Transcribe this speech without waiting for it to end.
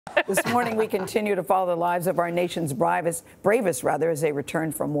This morning, we continue to follow the lives of our nation's bravest, as they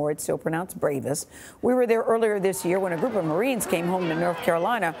return from war. It's still pronounced bravest. We were there earlier this year when a group of Marines came home to North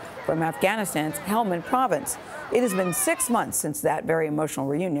Carolina from Afghanistan's Helmand province. It has been 6 months since that very emotional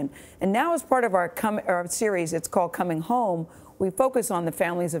reunion. And now, as part of our series, it's called Coming Home, we focus on the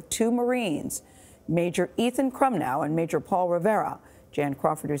families of two Marines, Major Ethan Krumnow and Major Paul Rivera. Jan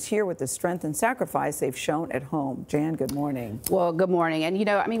Crawford is here with the strength and sacrifice they've shown at home. Jan, good morning. Well, good morning. And, you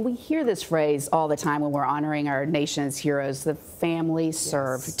know, I mean, we hear this phrase all the time when we're honoring our nation's heroes, the family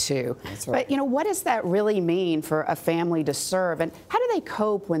served too. That's right. But, you know, what does that really mean for a family to serve? And how do they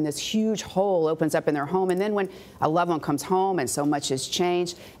cope when this huge hole opens up in their home? And then when a loved one comes home and so much has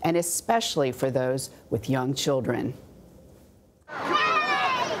changed, and especially for those with young children.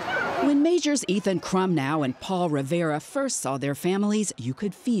 When Majors Ethan Krumnow and Paul Rivera first saw their families, you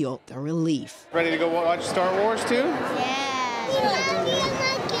could feel the relief. Ready to go watch Star Wars too? Yeah.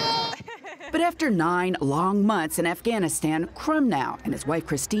 But after 9 long months in Afghanistan, Krumnow and his wife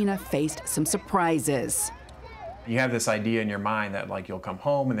Christina faced some surprises. You have this idea in your mind that like you'll come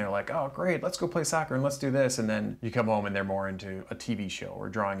home and they're like, oh great, let's go play soccer and let's do this, and then you come home and they're more into a TV show or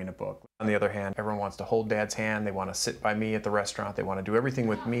drawing in a book. On the other hand, everyone wants to hold Dad's hand, they want to sit by me at the restaurant, they want to do everything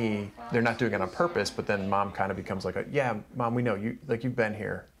with me. They're not doing it on purpose, but then Mom kind of becomes like, yeah, Mom, we know you, like you've been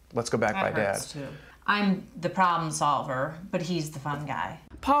here. Let's go back by Dad. Too. I'm the problem solver, but he's the fun guy.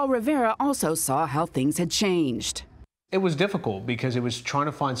 Paul Rivera also saw how things had changed. It was difficult because it was trying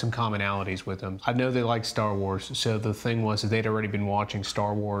to find some commonalities with them. I know they like Star Wars, so the thing was that they'd already been watching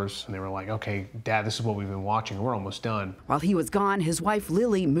Star Wars, and they were like, okay, Dad, this is what we've been watching. We're almost done. While he was gone, his wife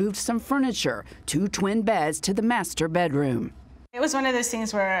Lily moved some furniture, 2 twin beds, to the master bedroom. It was one of those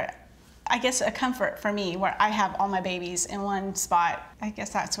things where, I guess, a comfort for me, where I have all my babies in one spot. I guess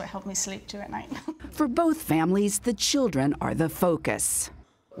that's what helped me sleep too at night. For both families, the children are the focus.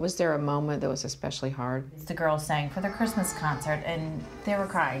 Was there a moment that was especially hard? The girls sang for their Christmas concert, and they were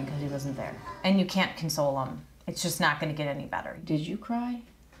crying because he wasn't there. And you can't console them. It's just not going to get any better. Did you cry?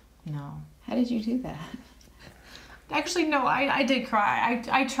 No. How did you do that? Actually, no, I did cry.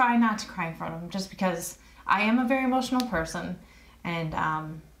 I try not to cry in front of him just because I am a very emotional person.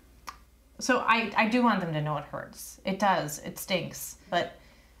 And so I do want them to know it hurts. It does. It stinks. But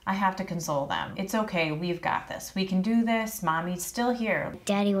I have to console them. It's okay, we've got this. We can do this, Mommy's still here.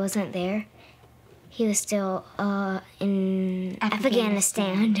 Daddy wasn't there. He was still in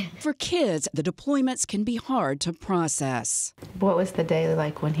Afghanistan. For kids, the deployments can be hard to process. What was the day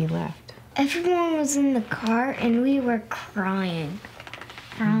like when he left? Everyone was in the car and we were crying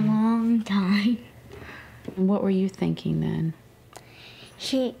for a long time. And what were you thinking then?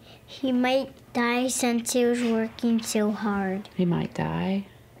 He might die since he was working so hard. He might die?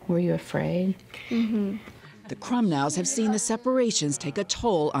 Were you afraid? Mm-hmm. The Krumnows have seen the separations take a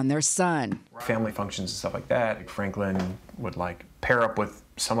toll on their son. Family functions and stuff like that, like Franklin would like pair up with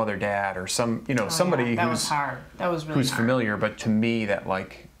some other dad or some, you know, somebody that who's was hard. That was really who's hard. familiar, but to me that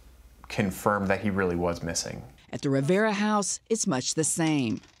like confirmed that he really was missing. At the Rivera house, it's much the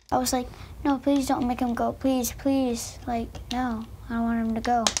same. I was like, no, please don't make him go. Please, please. Like, no, I don't want him to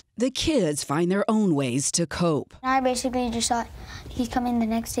go. The kids find their own ways to cope. I basically just thought, he's coming the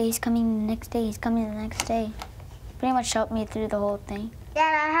next day, he's coming the next day, he's coming the next day. Pretty much helped me through the whole thing.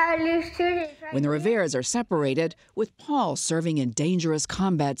 Dad, I have a new student. When the Riveras are separated, with Paul serving in dangerous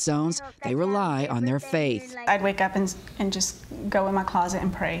combat zones, they rely on their faith. I'd wake up and just go in my closet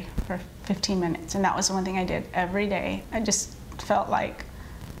and pray for 15 minutes, and that was the one thing I did every day. I just felt like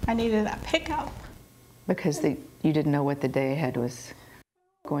I needed that pickup. Because you didn't know what the day ahead was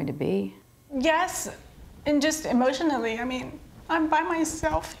going to be? Yes, and just emotionally, I mean, I'm by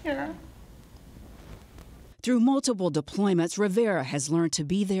myself here. Through multiple deployments, Rivera has learned to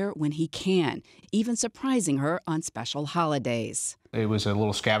be there when he can, even surprising her on special holidays. It was a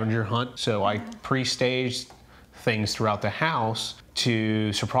little scavenger hunt, so I pre-staged things throughout the house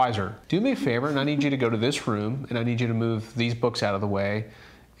to surprise her. Do me a favor, and I need you to go to this room, and I need you to move these books out of the way,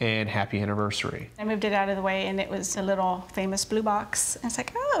 and happy anniversary. I moved it out of the way, and it was a little famous blue box. And it's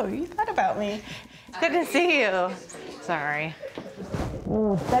like, oh, you thought about me. Good to see you. Sorry.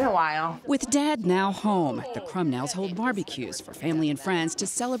 It's been a while. With Dad now home, the Krumnows hold barbecues for family and friends to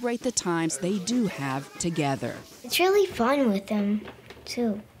celebrate the times they do have together. It's really fun with him,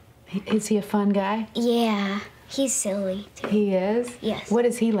 too. Is he a fun guy? Yeah, he's silly, too. He is? Yes. What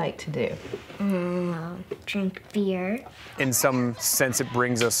does he like to do? Drink beer. In some sense, it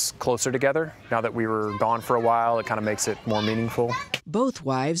brings us closer together. Now that we were gone for a while, it kind of makes it more meaningful. Both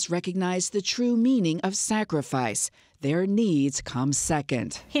wives recognize the true meaning of sacrifice. their needs come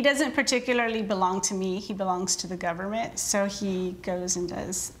second. He doesn't particularly belong to me. He belongs to the government. So he goes and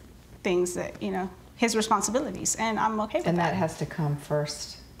does things that, you know, his responsibilities, and I'm okay with that. And that has to come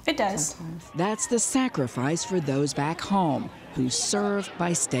first. It does. Sometimes. That's the sacrifice for those back home who serve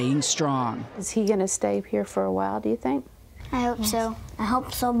by staying strong. Is he going to stay here for a while, do you think? I hope so. I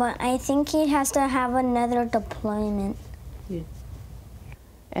hope so, but I think he has to have another deployment.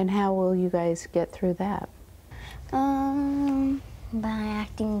 And how will you guys get through that? By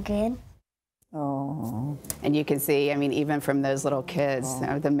acting good. Oh. And you can see, I mean, even from those little kids,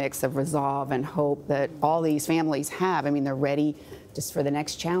 the mix of resolve and hope that all these families have. I mean, they're ready just for the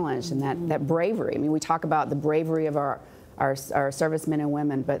next challenge, and that bravery. I mean, we talk about the bravery of our servicemen and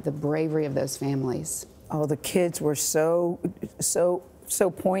women, but the bravery of those families. Oh, the kids were so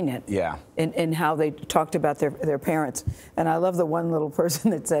poignant. Yeah. In how they talked about their parents. And I love the one little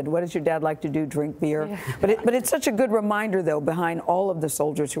person that said, "What does your dad like to do? Drink beer?" Yeah. But it's such a good reminder, though, behind all of the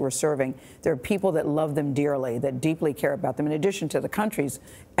soldiers who are serving, there are people that love them dearly, that deeply care about them. In addition to the country's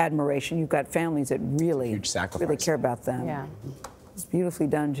admiration, you've got families that really care about them. Yeah. It's beautifully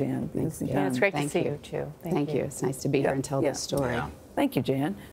done, Jan. Beautifully done. And it's great Thank to see you. you, too. Thank you. It's nice to be here and tell this story. Yeah. Thank you, Jan.